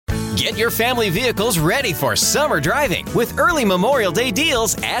Get your family vehicles ready for summer driving with early Memorial Day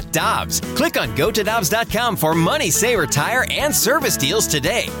deals at Dobbs. Click on GoToDobbs.com for money saver tire and service deals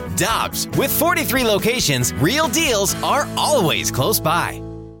today. Dobbs, with 43 locations, real deals are always close by.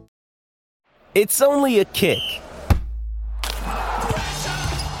 It's only a kick,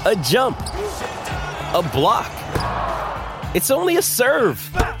 a jump, a block. It's only a serve.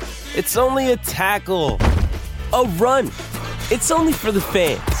 It's only a tackle, a run. It's only for the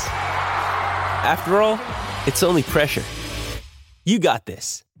fans. After all, it's only pressure. You got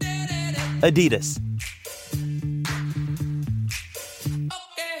this. Adidas.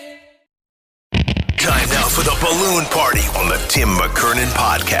 Time now for the balloon party on the Tim McKernan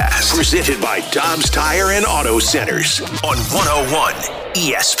podcast. Presented by Dobbs Tire and Auto Centers on 101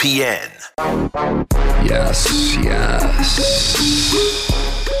 ESPN. Yes.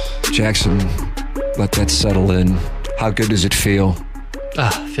 Jackson, let that settle in. How good does it feel?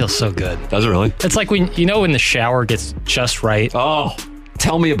 Feels so good. Does it really? It's like when the shower gets just right. Oh,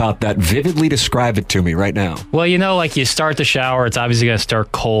 tell me about that. Vividly describe it to me right now. Well, like you start the shower, it's obviously going to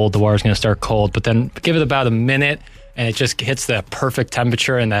start cold. The water's going to start cold, but then give it about a minute, and it just hits that perfect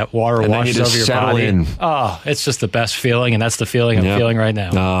temperature, and that water washes over your body. In. Oh, it's just the best feeling, and that's the feeling I'm feeling right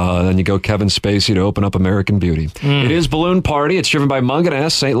now. Then you go Kevin Spacey to open up American Beauty. It is Balloon Party. It's driven by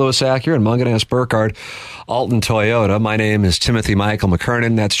Munganess, St. Louis Acura, and Munganess Burkhardt, Alton Toyota. My name is Timothy Michael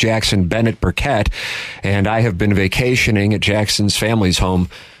McKernan. That's Jackson Bennett Burkett, and I have been vacationing at Jackson's family's home.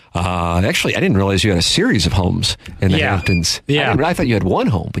 Actually, I didn't realize you had a series of homes in the Hamptons. Yeah. I thought you had one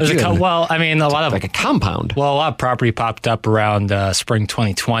home. But a lot of... Like a compound. Well, a lot of property popped up around spring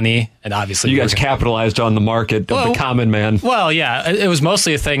 2020, and obviously... You guys capitalized on the market of the common man. Well, yeah. It was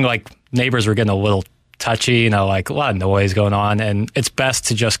mostly a thing like neighbors were getting a little touchy, like a lot of noise going on, and it's best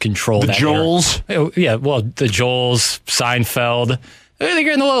to just control that. The Joels? Yeah, well, the Joels, Seinfeld, they're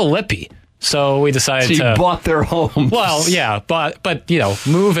getting a little lippy. So we decided to... bought their home. Well, yeah, but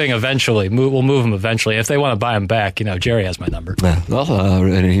moving eventually. We'll move them eventually. If they want to buy them back, Jerry has my number.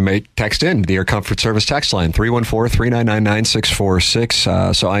 And he may text in the Air Comfort Service text line,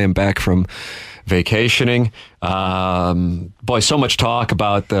 314-399-9646. So I am back from vacationing. Boy, so much talk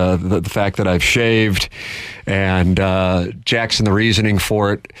about the fact that I've shaved. And Jackson, the reasoning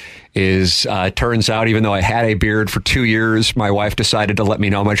for it is, turns out, even though I had a beard for 2 years, my wife decided to let me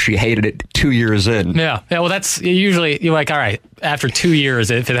know how much she hated it 2 years in. Yeah. Well, that's usually, you're like, all right, after 2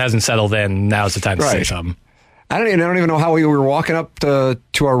 years, if it hasn't settled in, now's the time to say something. I don't even know how we were walking up to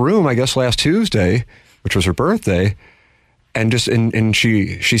our room, I guess, last Tuesday, which was her birthday. And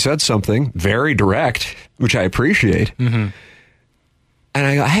she said something very direct, which I appreciate. Mm-hmm.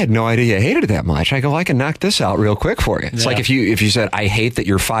 And I had no idea you hated it that much. I go, I can knock this out real quick for you. It's like if you said, I hate that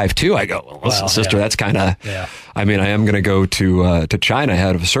you're 5'2", I go, well, listen, sister, that's kind of, I mean, I am going to go to China,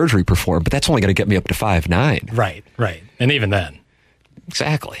 have a surgery performed, but that's only going to get me up to 5'9". Right. And even then.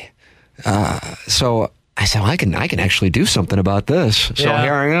 Exactly. So I said, well, I can actually do something about this. So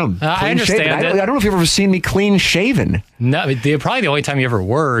here I am. I understand it. I don't know if you've ever seen me clean shaven. No, probably the only time you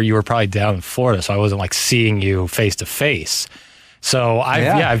were probably down in Florida, so I wasn't like seeing you face to face. So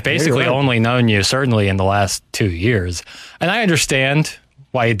I've basically only known you certainly in the last 2 years, and I understand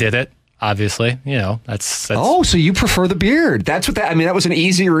why you did it. Obviously, that's. Oh, so you prefer the beard? That's what that. I mean, that was an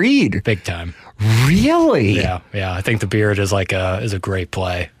easy read. Big time. Really? Yeah. I think the beard is a great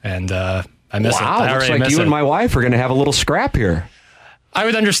play, and I miss it. Wow, looks like you and my wife are going to have a little scrap here. I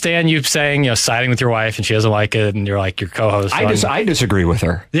would understand you saying, siding with your wife and she doesn't like it, and you're like your co-host. I disagree with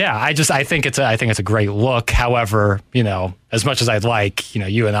her. Yeah, I think it's a great look. However, as much as I'd like,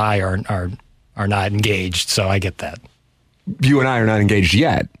 you and I are not engaged, so I get that. You and I are not engaged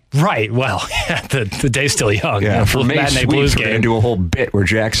yet. Right. Well, the day's still young. Yeah, for May Blues we're going to do a whole bit where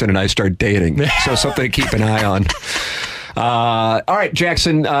Jackson and I start dating. So something to keep an eye on. All right,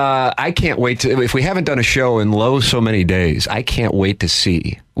 Jackson, I can't wait to, if we haven't done a show in so many days, I can't wait to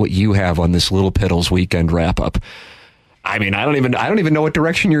see what you have on this Little Piddles weekend wrap up. I mean, I don't even know what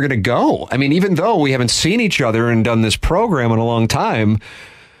direction you're going to go. I mean, even though we haven't seen each other and done this program in a long time,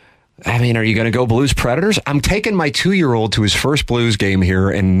 I mean, are you going to go Blues Predators? I'm taking my 2-year-old to his first Blues game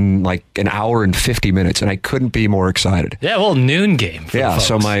here in like an hour and 50 minutes, and I couldn't be more excited. Yeah, well, noon game.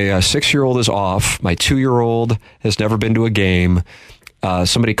 So my 6-year-old is off. My 2-year-old has never been to a game.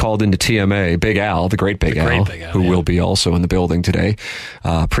 Somebody called into TMA, Big Al, the great Big Al, who will be also in the building today.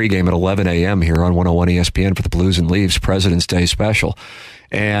 Pregame at 11 a.m. here on 101 ESPN for the Blues and Leaves President's Day special.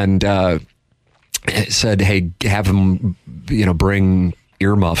 And said, hey, have him, bring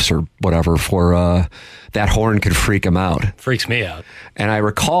earmuffs or whatever for that horn could freak him out. Freaks me out. And I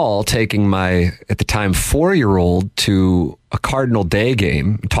recall taking my, at the time, 4-year-old to a Cardinal Day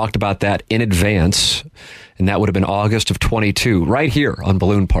game. Talked about that in advance, and that would have been August of 22, right here on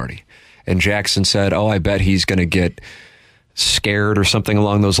Balloon Party. And Jackson said, I bet he's going to get scared or something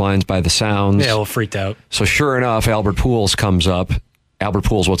along those lines by the sounds. Yeah, well, freaked out. So sure enough, Albert Pujols comes up. Albert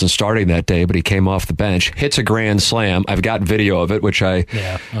Pujols wasn't starting that day, but he came off the bench, hits a grand slam. I've got video of it, which I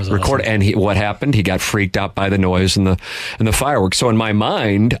recorded. Awesome. And what happened? He got freaked out by the noise and the fireworks. So in my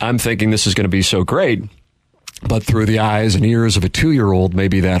mind, I'm thinking this is going to be so great. But through the eyes and ears of a 2-year-old,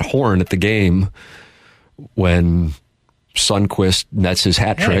 maybe that horn at the game when Sundqvist nets his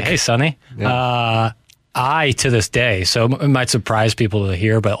hat trick. Hey, Sonny. Yeah. I, to this day, so it might surprise people to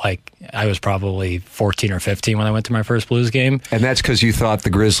hear, but I was probably 14 or 15 when I went to my first Blues game. And that's because you thought the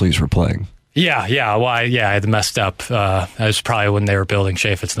Grizzlies were playing. Yeah. Well, I had messed up. I was probably when they were building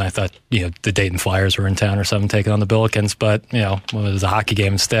Chaffetz, and I thought, the Dayton Flyers were in town or something taking on the Billikens, but, it was a hockey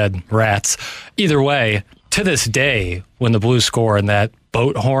game instead. Rats. Either way, to this day, when the Blues score and that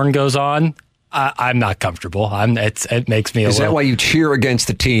boat horn goes on, I'm not comfortable. It makes me. Is that why you cheer against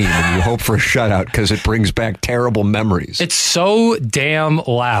the team and you hope for a shutout because it brings back terrible memories? It's so damn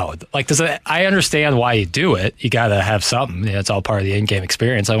loud. I understand why you do it. You got to have something. It's all part of the in-game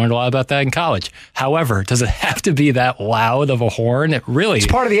experience. I learned a lot about that in college. However, does it have to be that loud of a horn? It's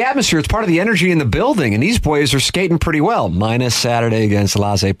part of the atmosphere. It's part of the energy in the building. And these boys are skating pretty well, minus Saturday against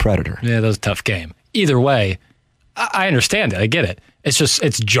Laissez Predator. Yeah, that was a tough game. Either way, I understand it. I get it.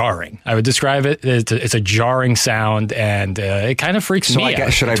 It's jarring. I would describe it. It's a jarring sound, and it kind of freaks me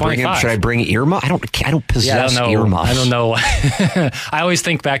out. Should I bring earmuffs? I don't possess earmuffs. I don't know. I always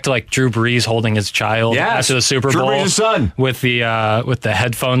think back to Drew Brees holding his child after the Super Bowl. Drew Brees' son. with the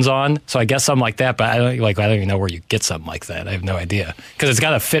headphones on. So I guess something like that. But I don't even know where you get something like that. I have no idea because it's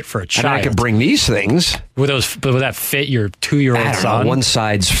got to fit for a child. I could bring these things. Would that fit your 2-year-old son? One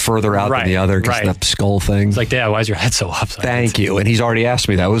side's further out than the other because the skull thing. It's Dad, why is your head so lopsided? Thank you. And he's already asked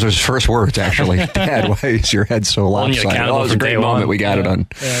me that. Those were his first words, actually. Dad, why is your head so lopsided? It was a great moment. We got it on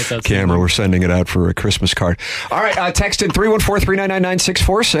camera. We're sending it out for a Christmas card. All right, text in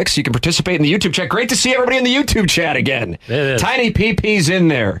 314-399-9646. You can participate in the YouTube chat. Great to see everybody in the YouTube chat again. Tiny PP's in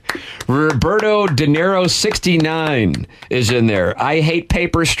there. Roberto De Niro 69 is in there. I hate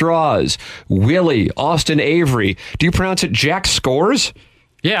paper straws. Willie, Austin Avery. Do you pronounce it Jack Scores?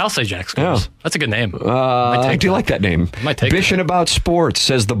 Yeah, I'll say Jack Scores. Yeah. That's a good name. I do like that name. Bishing About Sports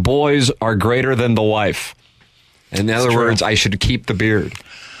says the boys are greater than the wife. In other words, I should keep the beard.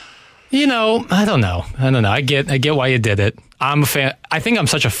 I don't know. I get why you did it. I'm a fan. I think I'm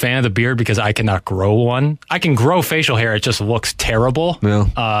such a fan of the beard because I cannot grow one. I can grow facial hair. It just looks terrible.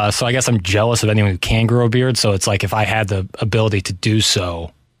 Yeah. So I guess I'm jealous of anyone who can grow a beard. So it's if I had the ability to do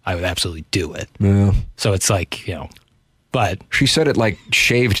so, I would absolutely do it. Yeah. So it's but she said it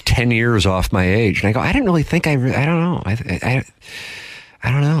shaved 10 years off my age. And I go, I didn't really think I don't know. I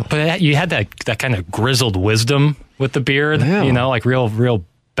don't know. But you had that kind of grizzled wisdom with the beard, real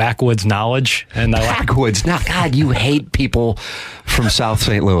backwoods knowledge. And backwoods? God, you hate people from South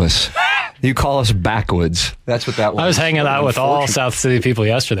St. Louis. You call us backwoods. That's what that was. I was hanging out with all South City people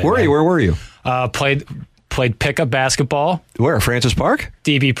yesterday. Where were you? Played pickup basketball. Where? Francis Park?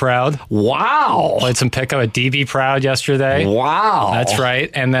 DB Proud. Wow. Played some pickup at DB Proud yesterday. Wow. That's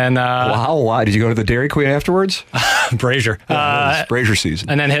right. And then... Wow. Did you go to the Dairy Queen afterwards? Brazier. Brazier season.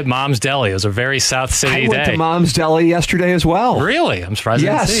 And then hit Mom's Deli. It was a very South City day. I went to Mom's Deli yesterday as well. Really? I'm surprised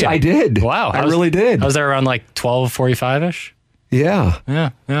I didn't see you. Yes, I did. Wow. I really did. I was there around 12:45-ish. Yeah.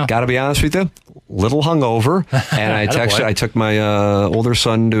 Yeah. Got to be honest with you. Little hungover, and I took my older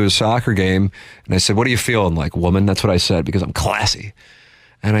son to his soccer game, and I said, "What are you feeling like, woman?" That's what I said because I'm classy.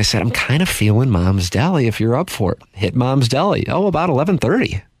 And I said, "I'm kind of feeling Mom's Deli. If you're up for it, hit Mom's Deli." Oh, about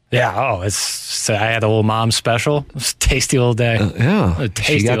 11:30. Yeah. Oh, I had a little mom special. It was a tasty little day.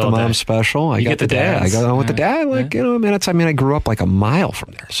 She got the mom special. I got the dad. I got on with the dad. I grew up a mile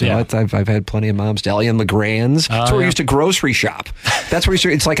from there. So I've had plenty of Mom's Deli and LeGrand's. That's where we used to grocery shop. That's where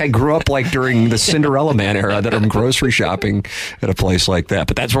it's I grew up during the Cinderella Man era that I'm grocery shopping at a place like that.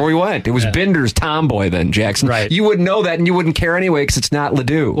 But that's where we went. It was Binder's Tomboy then, Jackson. Right. You wouldn't know that and you wouldn't care anyway because it's not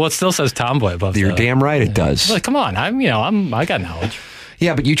Ledoux. Well, it still says Tomboy above. You're damn right it does. Come on. I got knowledge.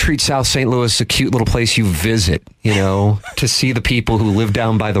 Yeah, but you treat South St. Louis a cute little place you visit. to see the people who live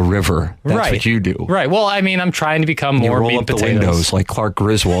down by the river. That's what you do. Right. Well, I mean, I'm trying to become more roll meat up potatoes. the windows like Clark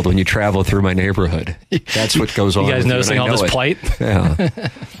Griswold when you travel through my neighborhood. That's what goes on. You guys noticing all this plight? Yeah.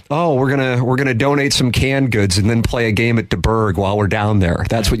 Oh, we're gonna donate some canned goods and then play a game at DeBerg while we're down there.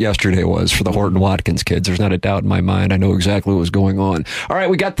 That's what yesterday was for the Horton Watkins kids. There's not a doubt in my mind. I know exactly what was going on. All right,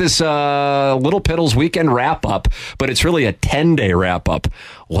 we got this Little Piddles weekend wrap up, but it's really a 10-day wrap up.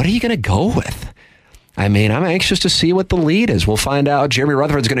 What are you gonna go with? I mean, I'm anxious to see what the lead is. We'll find out. Jeremy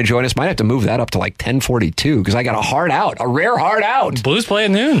Rutherford's going to join us. Might have to move that up to like 10:42 because I got a rare hard out. Blues play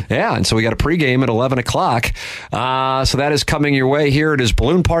at noon. Yeah, and so we got a pregame at 11 o'clock. So that is coming your way here. It is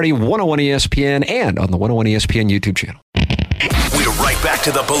Balloon Party, 101 ESPN, and on the 101 ESPN YouTube channel. We're right back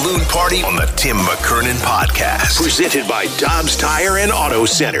to the Balloon Party on the Tim McKernan Podcast. Presented by Dobbs Tire and Auto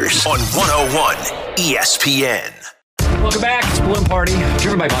Centers on 101 ESPN. Welcome back. It's Balloon Party,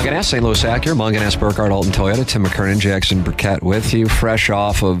 driven by Munganess, St. Louis Acura, Munganess, Burkhardt, Alton Toyota. Tim McKernan, Jackson Burkett with you, fresh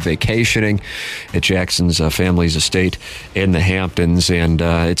off of vacationing at Jackson's family's estate in the Hamptons. And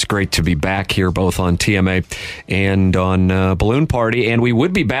it's great to be back here, both on TMA and on Balloon Party. And we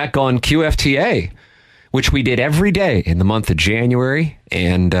would be back on QFTA, which we did every day in the month of January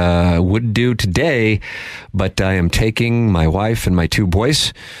and would do today. But I am taking my wife and my two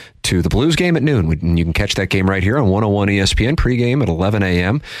boys to the Blues game at noon. And you can catch that game right here on 101 ESPN, pregame at 11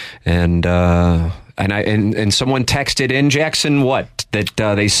 a.m. And someone texted in, Jackson, that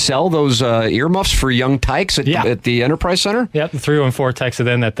they sell those earmuffs for young tykes at the Enterprise Center? Yep, the 314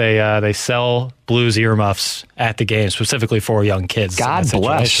 texted in that they sell Blues earmuffs at the game, specifically for young kids. God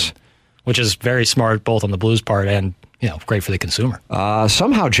bless. Which is very smart, both on the Blues part and great for the consumer.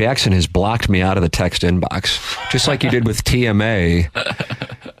 Somehow Jackson has blocked me out of the text inbox, just like you did with TMA.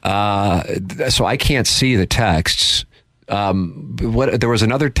 So I can't see the texts. There was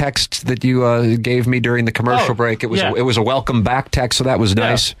another text that you gave me during the commercial break. It was a welcome back text, so that was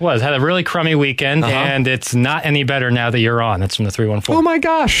nice. Yeah, it was. Had a really crummy weekend, and it's not any better now that you're on. That's from the 314. Oh my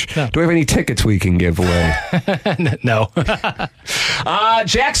gosh! No. Do we have any tickets we can give away? No.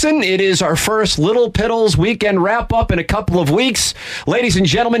 Jackson, it is our first Little Piddles weekend wrap up in a couple of weeks. Ladies and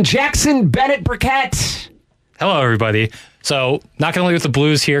gentlemen, Jackson Bennett Burkett. Hello, everybody. So, not going to leave with the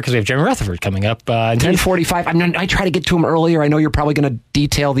Blues here because we have Jeremy Rutherford coming up. 10:45. I try to get to him earlier. I know you're probably going to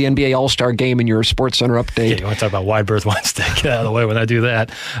detail the NBA All-Star game in your Sports Center update. Yeah, you want to talk about wide berth Wednesday. Get out of the way when I do that.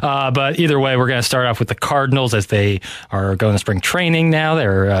 But either way, we're going to start off with the Cardinals as they are going to spring training now.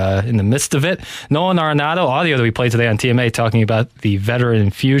 They're in the midst of it. Nolan Arenado, audio that we played today on TMA, talking about the veteran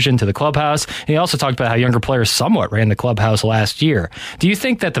infusion to the clubhouse. And he also talked about how younger players somewhat ran the clubhouse last year. Do you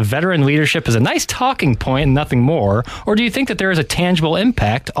think that the veteran leadership is a nice talking point and nothing more? Or do you think that there is a tangible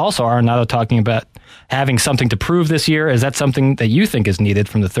impact? Also, Arenado talking about having something to prove this year. Is that something that you think is needed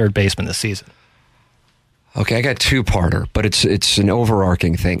from the third baseman this season? Okay, I got two-parter, but it's an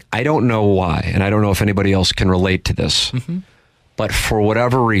overarching thing. I don't know why, and I don't know if anybody else can relate to this, but for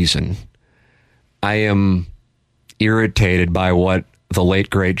whatever reason, I am irritated by what the late,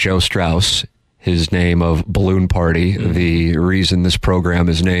 great Joe Strauss, his name of Balloon Party, the reason this program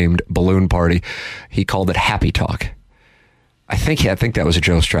is named Balloon Party, he called it Happy Talk. I think that was a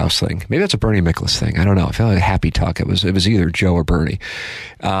Joe Strauss thing. Maybe that's a Bernie Miklasz thing. I don't know. I feel like Happy Talk. It was either Joe or Bernie.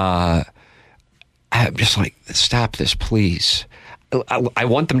 I'm just like, stop this, please. I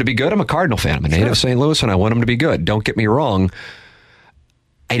want them to be good. I'm a Cardinal fan. I'm a native of St. Louis, and I want them to be good. Don't get me wrong.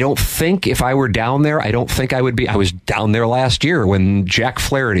 I don't think if I were down there, I don't think I would be. I was down there last year when Jack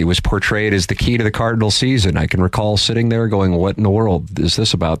Flaherty was portrayed as the key to the Cardinal season. I can recall sitting there going, what in the world is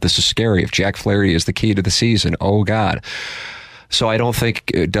this about? This is scary. If Jack Flaherty is the key to the season, oh, God. So I don't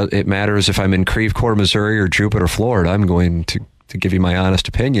think it matters if I'm in Creve Coeur, Missouri or Jupiter, Florida. I'm going to give you my honest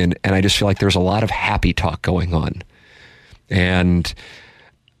opinion. And I just feel like there's a lot of happy talk going on. And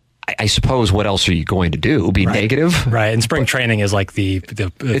I suppose what else are you going to do? Be negative? Right. And spring training is like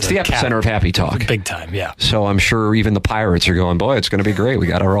it's the epicenter of happy talk. Big time, yeah. So I'm sure even the Pirates are going, boy, it's going to be great. We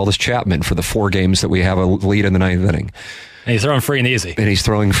got Aroldis Chapman for the 4 games that we have a lead in the 9th inning. And he's throwing free and easy. And he's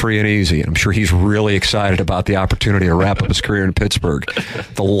throwing free and easy. And I'm sure he's really excited about the opportunity to wrap up his career in Pittsburgh.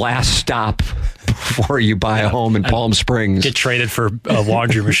 The last stop before you buy a home in Palm Springs. Get traded for a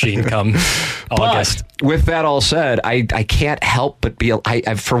laundry machine come August. But with that all said, I can't help but be,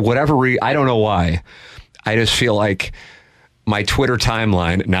 for whatever reason, I don't know why, I just feel like my Twitter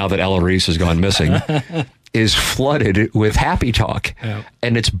timeline, now that Ella Reese has gone missing, is flooded with happy talk,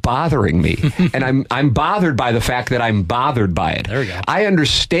 and it's bothering me. And I'm bothered by the fact that I'm bothered by it. There we go. I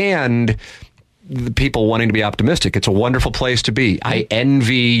understand the people wanting to be optimistic. It's a wonderful place to be. I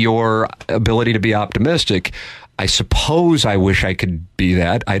envy your ability to be optimistic. I suppose I wish I could be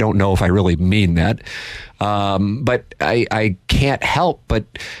that. I don't know if I really mean that. But I can't help but,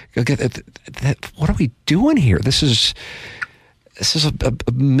 what are we doing here? This is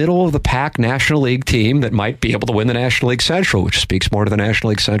a middle of the pack National League team that might be able to win the National League Central, which speaks more to the National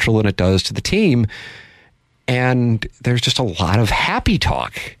League Central than it does to the team. And there's just a lot of happy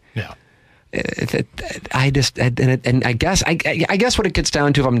talk. Yeah. I guess what it gets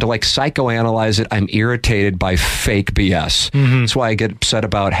down to, if I'm to like psychoanalyze it, I'm irritated by fake BS. That's why I get upset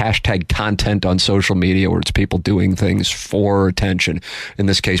about hashtag content on social media, where it's people doing things for attention. In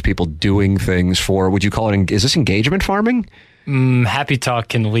this case, people doing things for, would you call it, is this engagement farming? Happy talk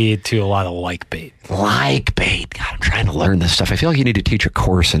can lead to a lot of like bait. Like bait. God, I'm trying to learn this stuff. I feel like you need to teach a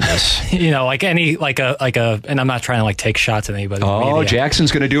course in this. And I'm not trying to like take shots at anybody. Oh,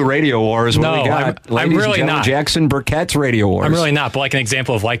 Jackson's going to do Radio Wars. What do we got? I'm really not. Jackson Burkett's Radio Wars. I'm really not. But like an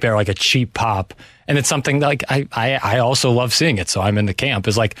example of like bait, like a cheap pop. And it's something that, like I also love seeing it, so I'm in the camp.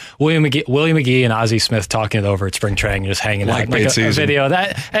 Is like William McGee and Ozzie Smith talking it over at spring training, just hanging out, like a video of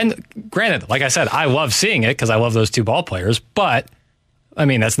that. And granted, like I said, I love seeing it because I love those two ball players. But I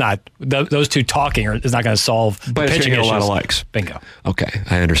mean, that's not those two talking is not going to solve. But it's going to get a lot of likes. Bingo. Okay,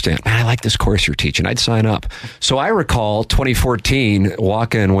 I understand. Man, I like this course you're teaching. I'd sign up. So I recall 2014,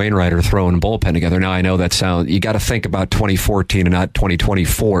 Waka and Wainwright are throwing a bullpen together. Now I know that you got to think about 2014 and not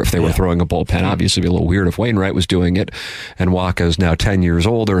 2024 if they were throwing a bullpen. Obviously, it'd be a little weird if Wainwright was doing it, and Waka is now 10 years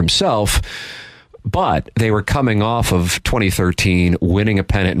older himself. But they were coming off of 2013 winning a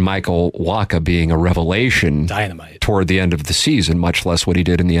pennant, and Michael Waka being a revelation dynamite toward the end of the season, much less what he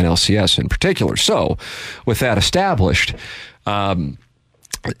did in the NLCS in particular. So with that established, I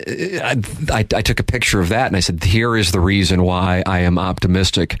took a picture of that and I said, here is the reason why I am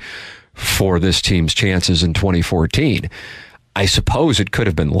optimistic for this team's chances in 2014. I suppose it could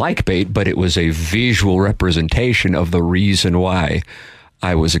have been like bait, but it was a visual representation of the reason why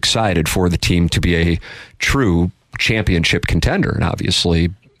I was excited for the team to be a true championship contender. And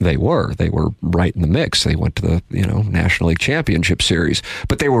obviously they were right in the mix. They went to the, National League Championship Series,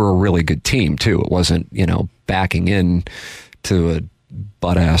 but they were a really good team too. It wasn't, backing in to a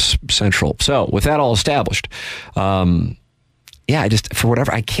butt-ass Central. So with that all established, I just, for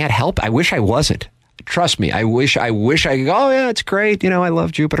whatever, I can't help. I wish I wasn't. Trust me, I wish I could go, oh yeah, it's great. I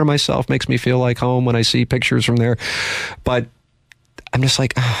love Jupiter myself. Makes me feel like home when I see pictures from there. But I'm just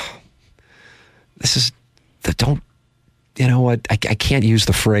like, this is I can't use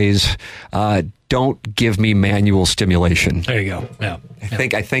the phrase, don't give me manual stimulation. There you go. Yeah.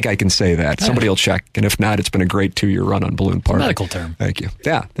 I think I can say that. Somebody will check. And if not, it's been a great 2-year run on Balloon Party. Medical term. Thank you.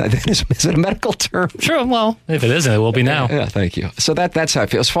 Yeah. Is it a medical term? Sure. Well, if it isn't, it will be now. Yeah. Thank you. So that's how I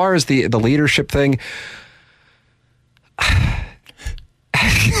feel. As far as the leadership thing,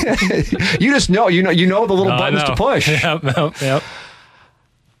 you just know, the little buttons to push. Yep.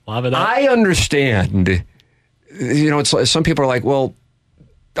 Lob it up. I understand. It's like, some people are like, well,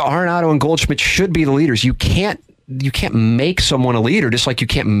 Arenado and Goldschmidt should be the leaders. You can't make someone a leader, just like you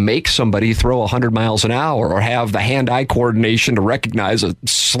can't make somebody throw 100 miles an hour or have the hand-eye coordination to recognize a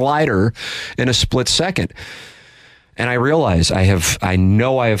slider in a split second. And I realize I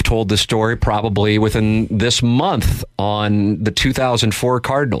know I have told this story probably within this month on the 2004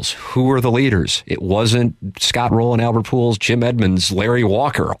 Cardinals. Who were the leaders? It wasn't Scott Rowland, Albert Pujols, Jim Edmonds, Larry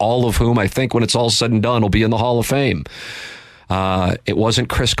Walker, all of whom I think when it's all said and done will be in the Hall of Fame. It wasn't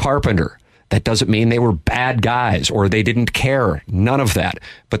Chris Carpenter. That doesn't mean they were bad guys or they didn't care. None of that.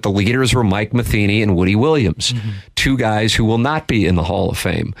 But the leaders were Mike Matheny and Woody Williams, two guys who will not be in the Hall of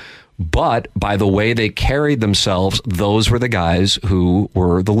Fame. But by the way they carried themselves, those were the guys who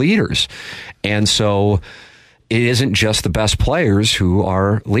were the leaders. And so it isn't just the best players who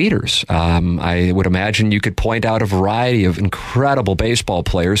are leaders. I would imagine you could point out a variety of incredible baseball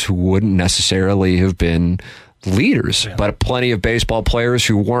players who wouldn't necessarily have been leaders, but plenty of baseball players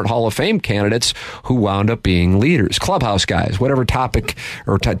who weren't Hall of Fame candidates who wound up being leaders, clubhouse guys, whatever topic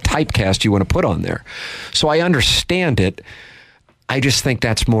or typecast you want to put on there. So I understand it. I just think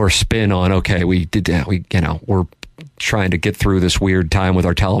that's more spin on, okay, we did that. We're trying to get through this weird time with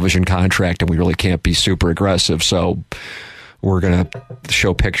our television contract and we really can't be super aggressive. So we're going to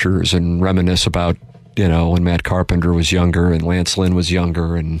show pictures and reminisce about, when Matt Carpenter was younger and Lance Lynn was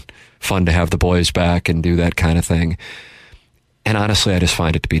younger and fun to have the boys back and do that kind of thing. And honestly, I just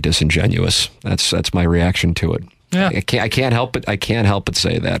find it to be disingenuous. That's my reaction to it. Yeah. I can't help it. I can't help but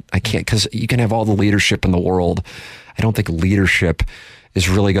say that. I can't, because you can have all the leadership in the world. I don't think leadership is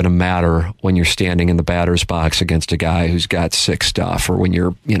really going to matter when you're standing in the batter's box against a guy who's got sick stuff, or when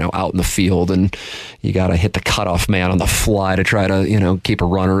you're, out in the field and you got to hit the cutoff man on the fly to try to, keep a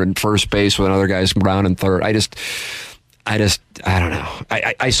runner in first base with another guy's around in third. I don't know.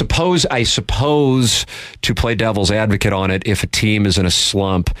 I suppose to play devil's advocate on it, if a team is in a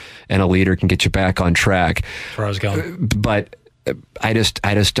slump and a leader can get you back on track. That's where I was going. But I just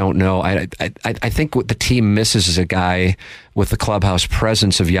don't know. I think what the team misses is a guy with the clubhouse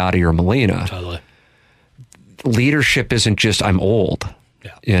presence of Yadier or Molina. Totally. Leadership isn't just I'm old.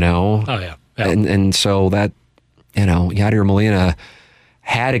 Yeah. Oh yeah. And so that Yadier or Molina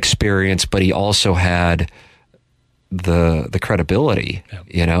had experience, but he also had the credibility,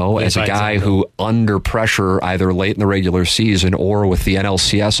 as a guy who under pressure, either late in the regular season or with the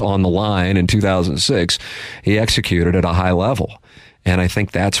NLCS on the line in 2006, he executed at a high level. And I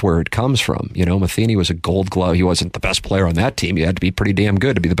think that's where it comes from. Matheny was a Gold Glove. He wasn't the best player on that team. He had to be pretty damn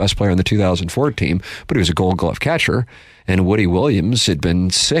good to be the best player on the 2004 team, but he was a Gold Glove catcher. And Woody Williams had been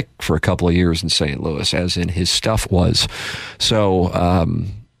sick for a couple of years in St. Louis, as in his stuff was. So, I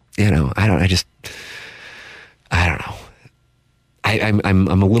don't know. I'm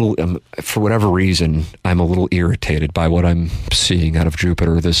a little, for whatever reason, I'm a little irritated by what I'm seeing out of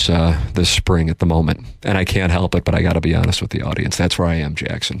Jupiter this spring at the moment, and I can't help it. But I got to be honest with the audience. That's where I am,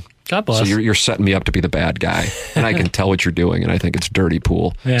 Jackson. God bless. So you're setting me up to be the bad guy, and I can tell what you're doing, and I think it's dirty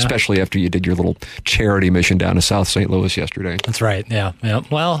pool, especially after you did your little charity mission down to South St. Louis yesterday. That's right. Yeah.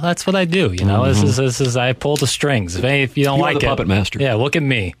 Well, that's what I do. This is I pull the strings. If you don't like the puppet master. Yeah. Look at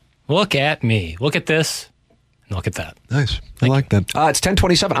me. Look at me. Look at this. Look at that. Nice. I like that. It's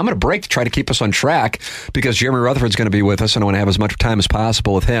 10:27. I'm going to break to try to keep us on track because Jeremy Rutherford's going to be with us, and I want to have as much time as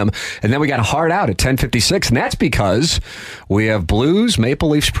possible with him. And then we got a hard out at 10:56, and that's because we have Blues Maple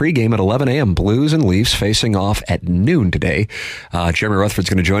Leafs pregame at 11 a.m. Blues and Leafs facing off at noon today. Jeremy Rutherford's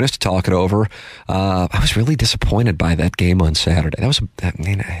going to join us to talk it over. I was really disappointed by that game on Saturday.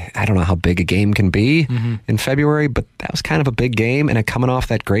 I don't know how big a game can be in February, but that was kind of a big game, and coming off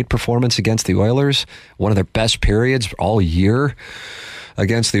that great performance against the Oilers, one of their best periods all year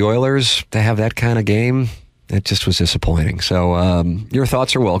against the Oilers, to have that kind of game, it just was disappointing. So your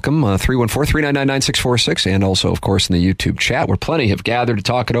thoughts are welcome. 314-399-9646, and also, of course, in the YouTube chat, where plenty have gathered to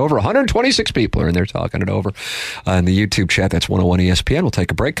talk it over. 126 people are in there talking it over in the YouTube chat. That's 101 ESPN. We'll take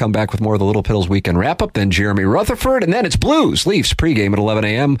a break, come back with more of the Little Piddles Weekend Wrap-Up, then Jeremy Rutherford, and then it's Blues Leafs pregame at 11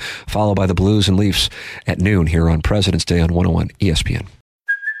 a.m., followed by the Blues and Leafs at noon here on President's Day on 101 ESPN.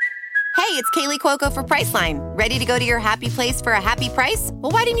 Hey, it's Kaylee Cuoco for Priceline. Ready to go to your happy place for a happy price?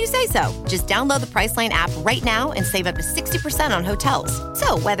 Well, why didn't you say so? Just download the Priceline app right now and save up to 60% on hotels.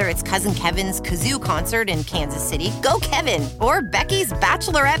 So whether it's Cousin Kevin's Kazoo Concert in Kansas City, go Kevin, or Becky's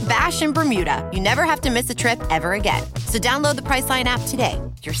Bachelorette Bash in Bermuda, you never have to miss a trip ever again. So download the Priceline app today.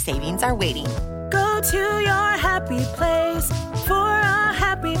 Your savings are waiting. Go to your happy place for a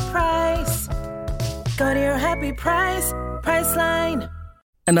happy price. Go to your happy price, Priceline.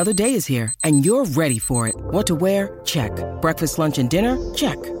 Another day is here, and you're ready for it. What to wear? Check. Breakfast, lunch, and dinner?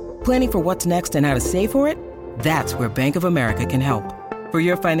 Check. Planning for what's next and how to save for it? That's where Bank of America can help. For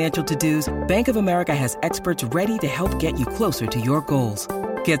your financial to-dos, Bank of America has experts ready to help get you closer to your goals.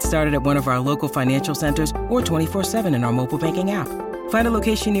 Get started at one of our local financial centers or 24/7 in our mobile banking app. Find a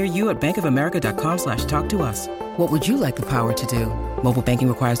location near you at bankofamerica.com/talktous. What would you like the power to do? Mobile banking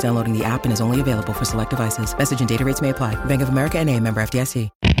requires downloading the app and is only available for select devices. Message and data rates may apply. Bank of America N.A., member FDIC.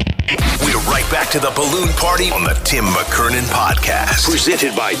 We're right back to the balloon party on the Tim McKernan podcast.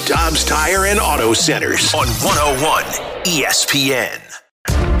 Presented by Dobbs Tire and Auto Centers on 101 ESPN.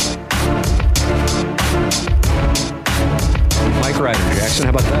 Mike Ryder, Jackson,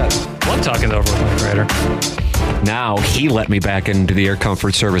 how about that? I'm talking over with Mike Ryder. Now he let me back into the Air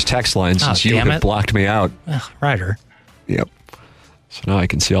Comfort Service text line since you have blocked me out. Ryder. Yep. So now I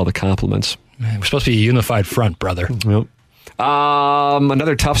can see all the compliments. Man, we're supposed to be a unified front, brother. Yep.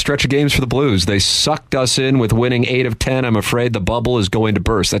 Another tough stretch of games for the Blues. They sucked us in with winning 8 of 10. I'm afraid the bubble is going to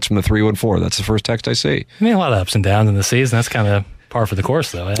burst. That's from the 314. That's the first text I see. I mean, a lot of ups and downs in the season. That's kind of par for the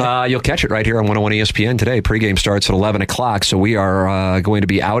course, though. You'll catch it right here on 101 ESPN today. Pregame starts at 11 o'clock, so we are going to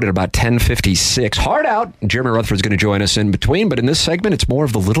be out at about 10:56. Hard out. Jeremy Rutherford's going to join us in between, but in this segment, it's more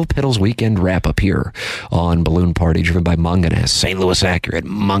of the Little Piddles Weekend Wrap-Up here on Balloon Party, driven by Munganess, St. Louis Accurate,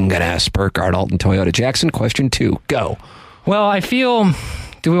 Munganess, Burkhardt, Alton Toyota. Jackson, question 2. Go. Well, I feel...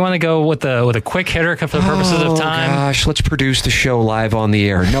 Do we want to go with a quick hitter for the purposes of time? Oh, gosh, let's produce the show live on the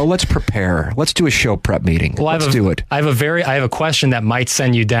air. No, let's prepare. Let's do a show prep meeting. Well, let's do it. I have a question that might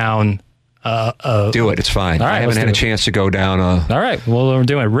send you down Do it. It's fine. All right, I haven't had a chance to go down. All right. Well, we're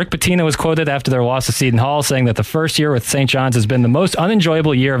doing it. Rick Pitino was quoted after their loss to Seton Hall, saying that the first year with St. John's has been the most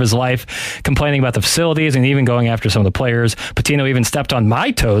unenjoyable year of his life, complaining about the facilities and even going after some of the players. Pitino even stepped on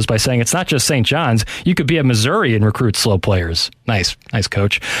my toes by saying it's not just St. John's. You could be at Missouri and recruit slow players. Nice,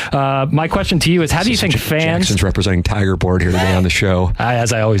 coach. My question to you is, how do you think fans... Jackson's representing Tiger Board here today on the show.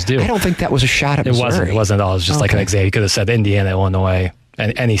 As I always do. I don't think that was a shot at Missouri. It wasn't at all. It was just like an example. You could have said Indiana, Illinois,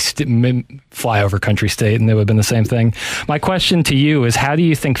 and any flyover country state, and it would have been the same thing. My question to you is, how do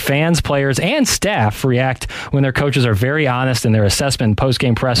you think fans, players, and staff react when their coaches are very honest in their assessment and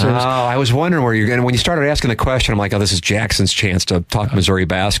post-game pressers? Oh, I was wondering where you're going. When you started asking the question, I'm like, oh, this is Jackson's chance to talk Missouri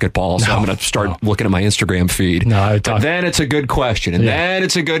basketball, so I'm going to start looking at my Instagram feed. But then it's a good question, and then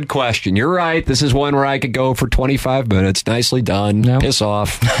it's a good question. You're right. This is one where I could go for 25 minutes. Nicely done. Piss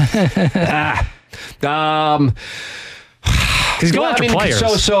off. He's going after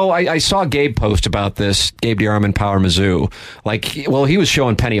players. So I saw Gabe post about this, Gabe DeArmond, Power Mizzou. He was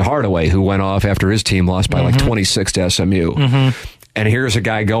showing Penny Hardaway, who went off after his team lost by 26 to SMU. And here's a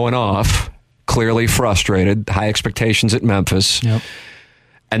guy going off, clearly frustrated, high expectations at Memphis. Yep.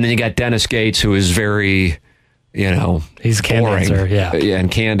 And then you got Dennis Gates, who is very, he's a canned answer, and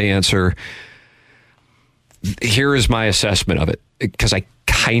canned answer. Here is my assessment of it, because I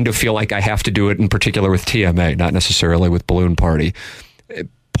kind of feel like I have to do it in particular with TMA, not necessarily with Balloon Party.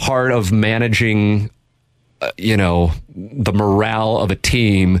 Part of managing, the morale of a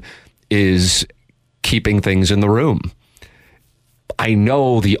team is keeping things in the room. I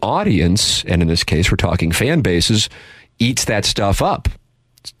know the audience, and in this case we're talking fan bases, eats that stuff up.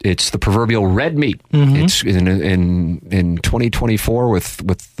 It's the proverbial red meat. It's in 2024 with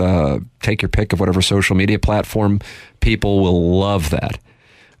take your pick of whatever social media platform, people will love that,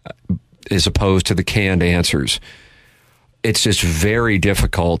 as opposed to the canned answers. It's just very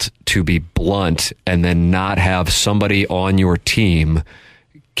difficult to be blunt and then not have somebody on your team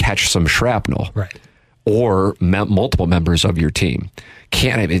catch some shrapnel, right? Or multiple members of your team.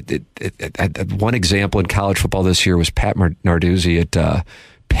 One example in college football this year was Pat Narduzzi at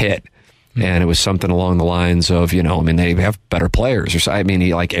Pitt, and it was something along the lines of, they have better players. He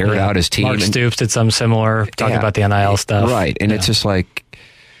aired out his team. Mark Stoops did some similar, talking about the NIL stuff. Right, and it's just like,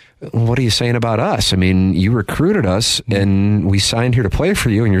 what are you saying about us? You recruited us, and we signed here to play for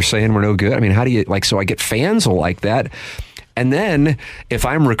you, and you're saying we're no good? How do you, so I get fans like that. And then if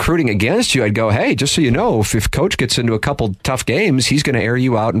I'm recruiting against you, I'd go, hey, just so you know, if coach gets into a couple tough games, he's going to air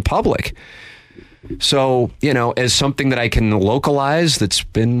you out in public. So, as something that I can localize, that's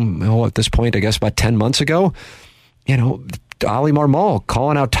been, at this point, I guess about 10 months ago, Ali Marmol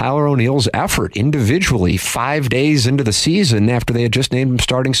calling out Tyler O'Neill's effort individually 5 days into the season after they had just named him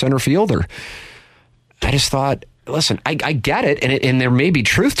starting center fielder. I just thought, listen, I get it, and there may be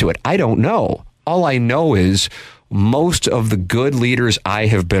truth to it. I don't know. All I know is most of the good leaders I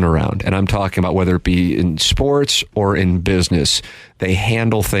have been around, and I'm talking about whether it be in sports or in business, they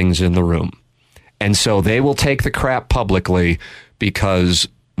handle things in the room. And so they will take the crap publicly because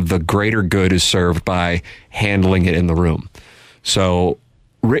the greater good is served by handling it in the room. So,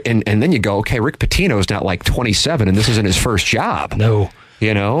 and then you go, okay, Rick Pitino's not like 27 and this isn't his first job. No.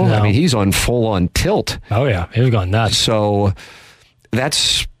 No. He's on full on tilt. Oh yeah, he was going nuts. So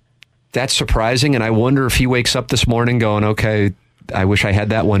that's surprising, and I wonder if he wakes up this morning going, okay, I wish I had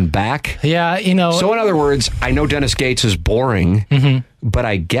that one back. Yeah, So in other words, I know Dennis Gates is boring, but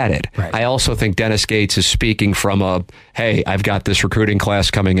I get it. Right. I also think Dennis Gates is speaking from hey, I've got this recruiting class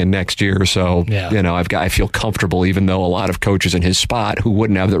coming in next year, so I feel comfortable, even though a lot of coaches in his spot who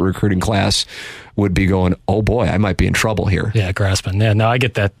wouldn't have that recruiting class would be going, oh boy, I might be in trouble here. Yeah, grasping. Yeah, no, I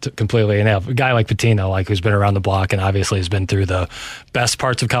get that completely. And a guy like Pitino, who's been around the block and obviously has been through the best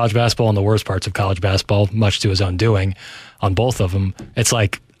parts of college basketball and the worst parts of college basketball, much to his own doing on both of them. It's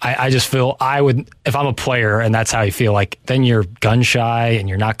like, I just feel I would, if I'm a player and that's how you feel, then you're gun shy and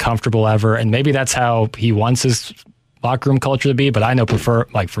you're not comfortable ever. And maybe that's how he wants his locker room culture to be, but I know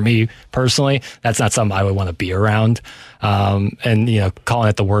for me personally, that's not something I would want to be around. And calling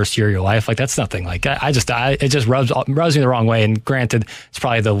it the worst year of your life, that's nothing. It just rubs me the wrong way. And granted, it's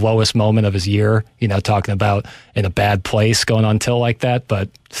probably the lowest moment of his year, talking about in a bad place going on till like that, but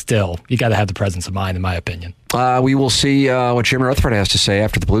still, you got to have the presence of mind, in my opinion. We will see what Jimmy Rutherford has to say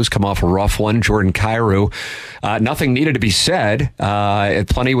after the Blues come off a rough one. Jordan Kyrou, nothing needed to be said.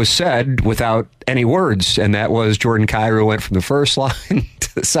 Plenty was said without any words, and that was Jordan Kyrou went from the first line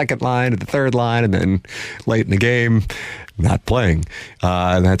to the second line to the third line, and then late in the game, not playing.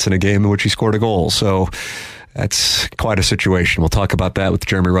 That's in a game in which he scored a goal. So That's quite a situation. We'll talk about that with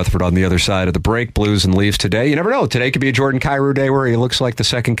Jeremy Rutherford on the other side of the break. Blues and Leafs today. You never know. Today could be a Jordan Kyrou day where he looks like the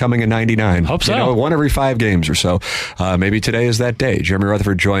second coming of 99. Hope so. You know, 1 every 5 games or so. Maybe today is that day. Jeremy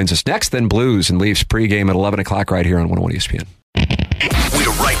Rutherford joins us next. Then Blues and Leafs pregame at 11 o'clock right here on 101 ESPN. We're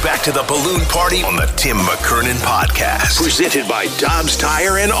right back to the balloon party on the Tim McKernan podcast. Presented by Dobbs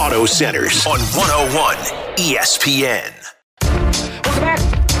Tire and Auto Centers on 101 ESPN. Welcome back.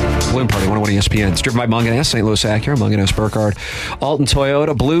 Balloon Party, 101 ESPN. It's driven by Munganess, St. Louis Acura, Munganess, Burkhardt, Alton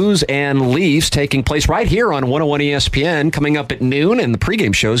Toyota. Blues and Leafs taking place right here on 101 ESPN coming up at noon, and the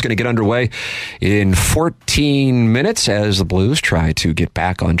pregame show is going to get underway in 14 minutes as the Blues try to get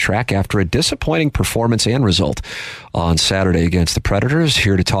back on track after a disappointing performance and result on Saturday against the Predators.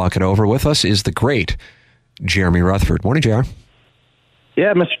 Here to talk it over with us is the great Jeremy Rutherford. Morning, JR.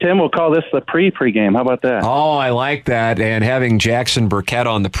 Yeah, Mr. Tim, we'll call this the pregame. How about that? Oh, I like that. And having Jackson Burkett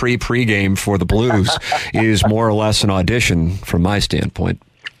on the pregame for the Blues is more or less an audition from my standpoint.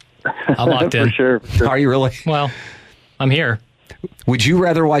 I'm locked in. For sure. Are you really? Well, I'm here. Would you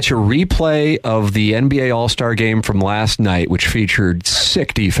rather watch a replay of the NBA All-Star game from last night, which featured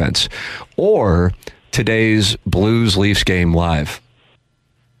sick defense, or today's Blues-Leafs game live?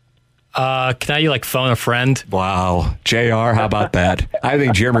 Can I phone a friend? Wow. JR, how about that? I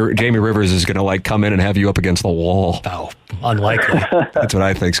think Jamie Rivers is going to come in and have you up against the wall. Oh, unlikely. That's what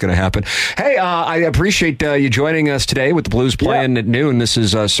I think is going to happen. Hey, I appreciate you joining us today with the Blues playing at noon. This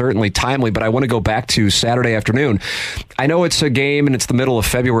is certainly timely, but I want to go back to Saturday afternoon. I know it's a game and it's the middle of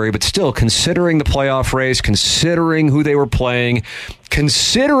February, but still, considering the playoff race, considering who they were playing,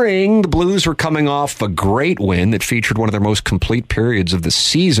 considering the Blues were coming off a great win that featured one of their most complete periods of the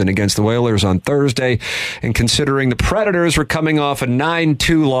season against the Whalers on Thursday, and considering the Predators were coming off a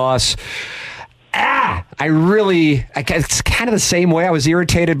 9-2 loss, it's kind of the same way I was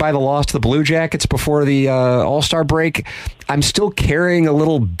irritated by the loss to the Blue Jackets before the All-Star break. I'm still carrying a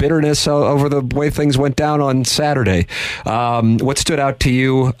little bitterness over the way things went down on Saturday. What stood out to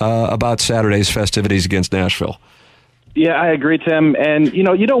you about Saturday's festivities against Nashville? Yeah, I agree, Tim. And, you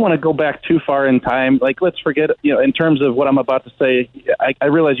don't want to go back too far in time. Let's forget, in terms of what I'm about to say, I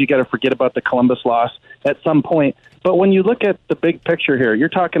realize you got to forget about the Columbus loss at some point. But when you look at the big picture here, you're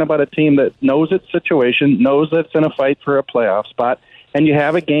talking about a team that knows its situation, knows that it's in a fight for a playoff spot, and you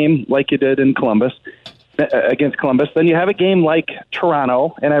have a game like you did in Columbus, against Columbus. Then you have a game like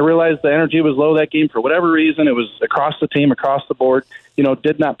Toronto, and I realized the energy was low that game for whatever reason. It was across the team, across the board,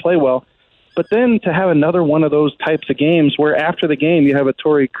 did not play well. But then to have another one of those types of games where after the game you have a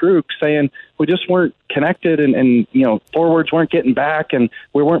Torrey Krug saying we just weren't connected and forwards weren't getting back and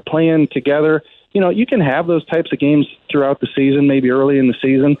we weren't playing together. You can have those types of games throughout the season, maybe early in the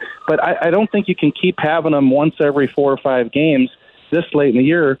season, but I don't think you can keep having them once every 4 or 5 games this late in the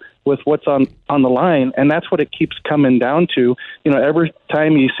year with what's on the line. And that's what it keeps coming down to. Every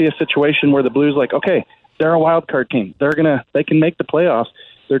time you see a situation where the Blues okay, they're a wild card team. They can make the playoffs.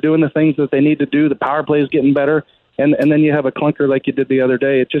 They're doing the things that they need to do. The power play is getting better. And then you have a clunker like you did the other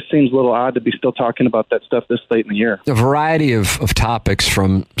day. It just seems a little odd to be still talking about that stuff this late in the year. A variety of topics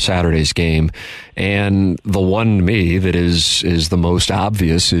from Saturday's game, and the one to me that is the most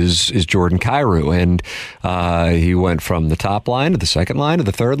obvious is Jordan Kyrou. And he went from the top line to the second line to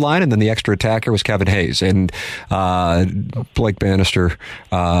the third line, and then the extra attacker was Kevin Hayes. And Blake Bannister,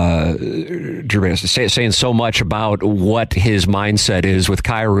 Drew Bannister, saying so much about what his mindset is with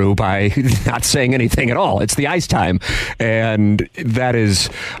Kyrou by not saying anything at all. It's the ice time. And that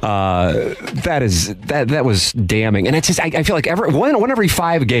was damning. And it's just, I feel like one every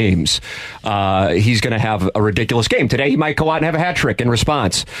 5 games, he's going to have a ridiculous game. Today, he might go out and have a hat trick in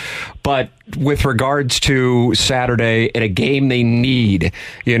response. But with regards to Saturday, in a game they need,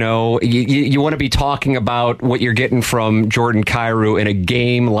 you want to be talking about what you're getting from Jordan Kyrou in a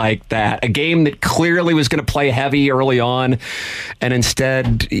game like that, a game that clearly was going to play heavy early on, and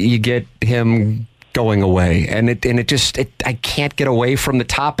instead you get him going away. And I can't get away from the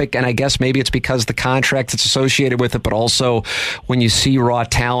topic, and I guess maybe it's because the contract that's associated with it, but also when you see raw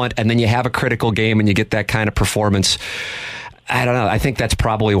talent and then you have a critical game and you get that kind of performance, I don't know. I think that's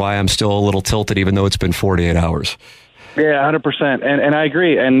probably why I'm still a little tilted, even though it's been 48 hours. Yeah, 100%. And I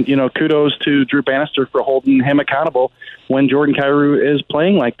agree. And, kudos to Drew Bannister for holding him accountable when Jordan Kyrou is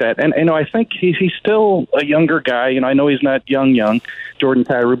playing like that. And, I think he's still a younger guy. I know he's not young, Jordan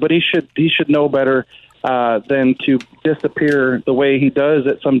Kyrou, but he should know better than to disappear the way he does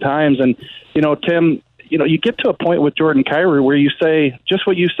at sometimes. And, Tim, you get to a point with Jordan Kyrou where you say just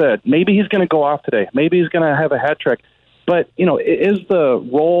what you said. Maybe he's going to go off today. Maybe he's going to have a hat trick. But, is the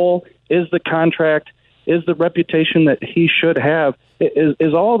role, is the contract, is the reputation that he should have.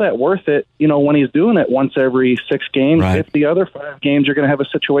 Is all that worth it, when he's doing it once every 6 games? Right. If the other 5 games, you're going to have a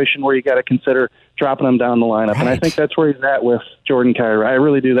situation where you got to consider dropping him down the lineup. Right. And I think that's where he's at with Jordan Kyrou. I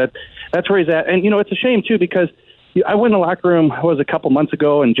really do. That's where he's at. And, it's a shame, too, because I went in the locker room, a couple months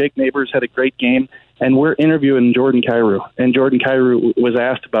ago, and Jake Neighbors had a great game, and we're interviewing Jordan Kyrou. And Jordan Kyrou was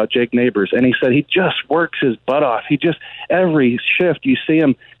asked about Jake Neighbors, and he said he just works his butt off. Every shift you see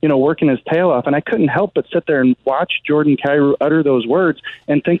him, working his tail off. And I couldn't help but sit there and watch Jordan Kyrou utter those words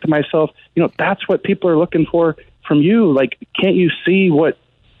and think to myself, that's what people are looking for from you. Like, can't you see what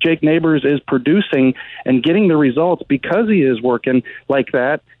Jake Neighbors is producing and getting the results because he is working like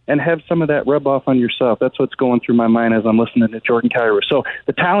that, and have some of that rub off on yourself? That's what's going through my mind as I'm listening to Jordan Kyrou. So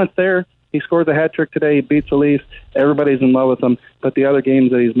the talent's there. He scored the hat trick today. He beats the Leafs. Everybody's in love with him. But the other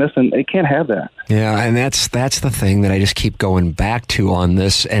games that he's missing, they can't have that. Yeah, and that's the thing that I just keep going back to on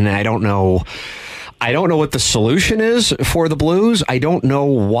this, and I don't know what the solution is for the Blues. I don't know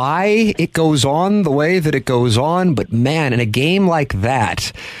why it goes on the way that it goes on, but man, in a game like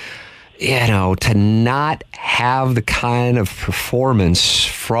that, to not have the kind of performance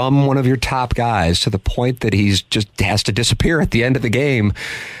from one of your top guys to the point that he's just has to disappear at the end of the game,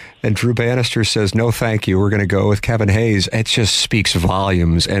 and Drew Bannister says, no, thank you, we're going to go with Kevin Hayes. It just speaks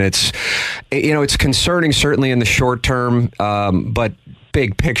volumes, and it's concerning certainly in the short term, but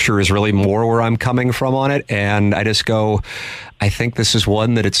big picture is really more where I'm coming from on it. And I just go, I think this is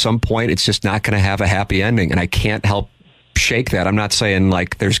one that at some point it's just not going to have a happy ending, and I can't help shake that. I'm not saying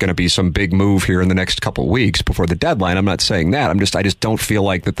like there's going to be some big move here in the next couple of weeks before the deadline. I'm not saying that. I just don't feel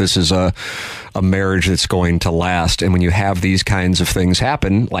like that this is a marriage that's going to last. And when you have these kinds of things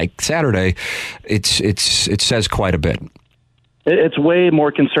happen, like Saturday, it says quite a bit. It's way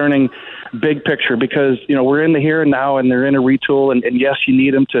more concerning big picture because, we're in the here and now, and they're in a retool. And yes, you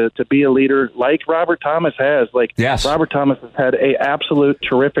need him to be a leader like Robert Thomas has. Yes. Robert Thomas has had a absolute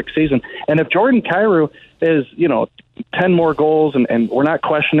terrific season. And if Jordan Kyrou is, 10 more goals, and we're not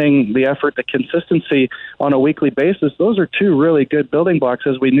questioning the effort, the consistency on a weekly basis, those are 2 really good building blocks,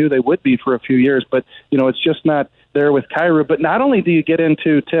 as we knew they would be for a few years. But, it's just not there with Kyrou. But not only do you get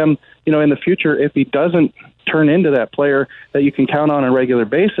into, Tim, in the future, if he doesn't turn into that player that you can count on a regular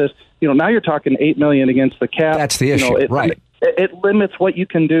basis, now you're talking $8 million against the cap. That's the issue, right? It limits what you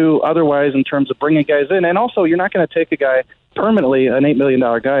can do otherwise in terms of bringing guys in. And also, you're not going to take a guy permanently, an $8 million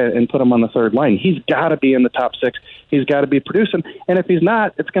guy, and put him on the third line. He's got to be in the top 6. He's got to be producing. And if he's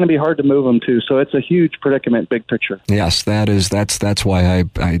not, it's going to be hard to move him too. So it's a huge predicament, big picture. Yes, that's why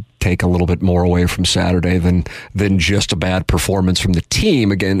I take a little bit more away from Saturday than just a bad performance from the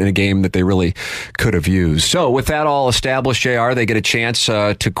team, again, in a game that they really could have used. So with that all established, JR, they get a chance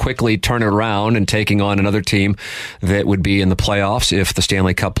to quickly turn it around and taking on another team that would be in the playoffs if the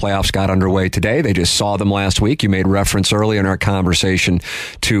Stanley Cup playoffs got underway today. They just saw them last week. You made reference earlier in our conversation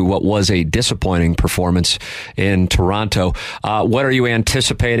to what was a disappointing performance in Toronto. What are you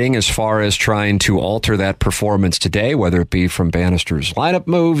anticipating as far as trying to alter that performance today, whether it be from Bannister's lineup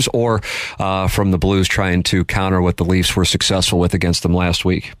moves or from the Blues trying to counter what the Leafs were successful with against them last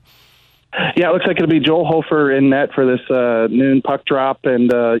week? Yeah, it looks like it'll be Joel Hofer in net for this noon puck drop, and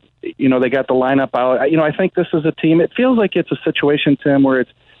they got the lineup out. I think this is a team. It feels like it's a situation, Tim, where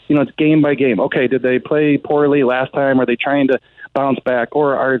it's game by game. Okay, did they play poorly last time? Are they trying to bounce back,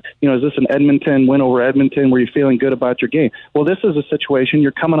 or is this an Edmonton win over Edmonton where you're feeling good about your game? Well, this is a situation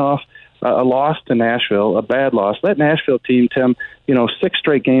you're coming off a loss to Nashville, a bad loss. That Nashville team, Tim, 6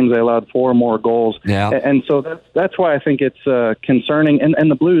 straight games they allowed 4 more goals. Yeah. And so that's why I think it's concerning.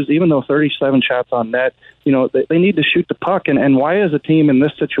 And the Blues, even though 37 shots on net, they need to shoot the puck. And why is a team in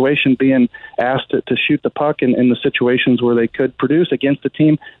this situation being asked to shoot the puck in the situations where they could produce against a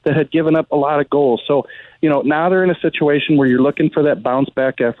team that had given up a lot of goals? So, now they're in a situation where you're looking for that bounce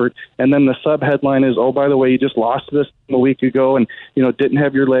back effort. And then the sub headline is, oh, by the way, you just lost this a week ago and, didn't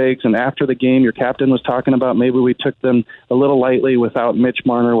have your legs. And after the game, your captain was talking about maybe we took them a little lightly without Mitch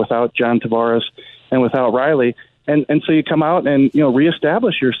Marner, without John Tavares, and without Riley. And so you come out and,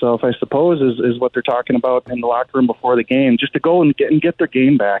 reestablish yourself, I suppose, is what they're talking about in the locker room before the game, just to go and get their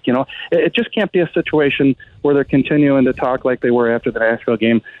game back. It just can't be a situation where they're continuing to talk like they were after the Nashville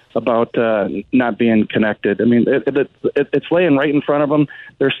game about not being connected. I mean, it's laying right in front of them.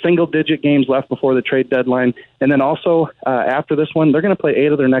 There's single-digit games left before the trade deadline. And then also after this one, they're going to play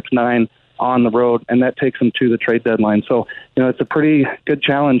 8 of their next 9 on the road, and that takes them to the trade deadline. So, it's a pretty good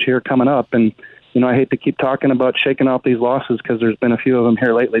challenge here coming up. And I hate to keep talking about shaking off these losses because there's been a few of them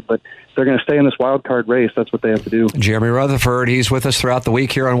here lately, but they're going to stay in this wild card race. That's what they have to do. Jeremy Rutherford, he's with us throughout the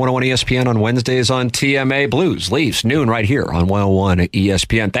week here on 101 ESPN on Wednesdays on TMA. Blues, Leafs, noon right here on 101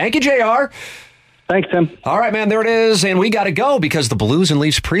 ESPN. Thank you, JR. Thanks, Tim. All right, man, there it is. And we got to go because the Blues and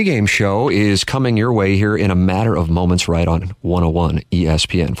Leafs pregame show is coming your way here in a matter of moments right on 101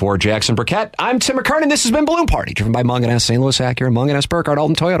 ESPN. For Jackson Burkett, I'm Tim McKernan. This has been Balloon Party, driven by Munganess, St. Louis Acura, Munganess, Burkhardt,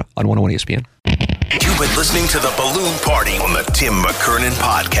 Alton Toyota on 101 ESPN. You've been listening to the Balloon Party on the Tim McKernan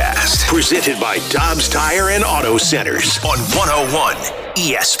Podcast, presented by Dobbs Tire and Auto Centers on 101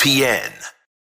 ESPN.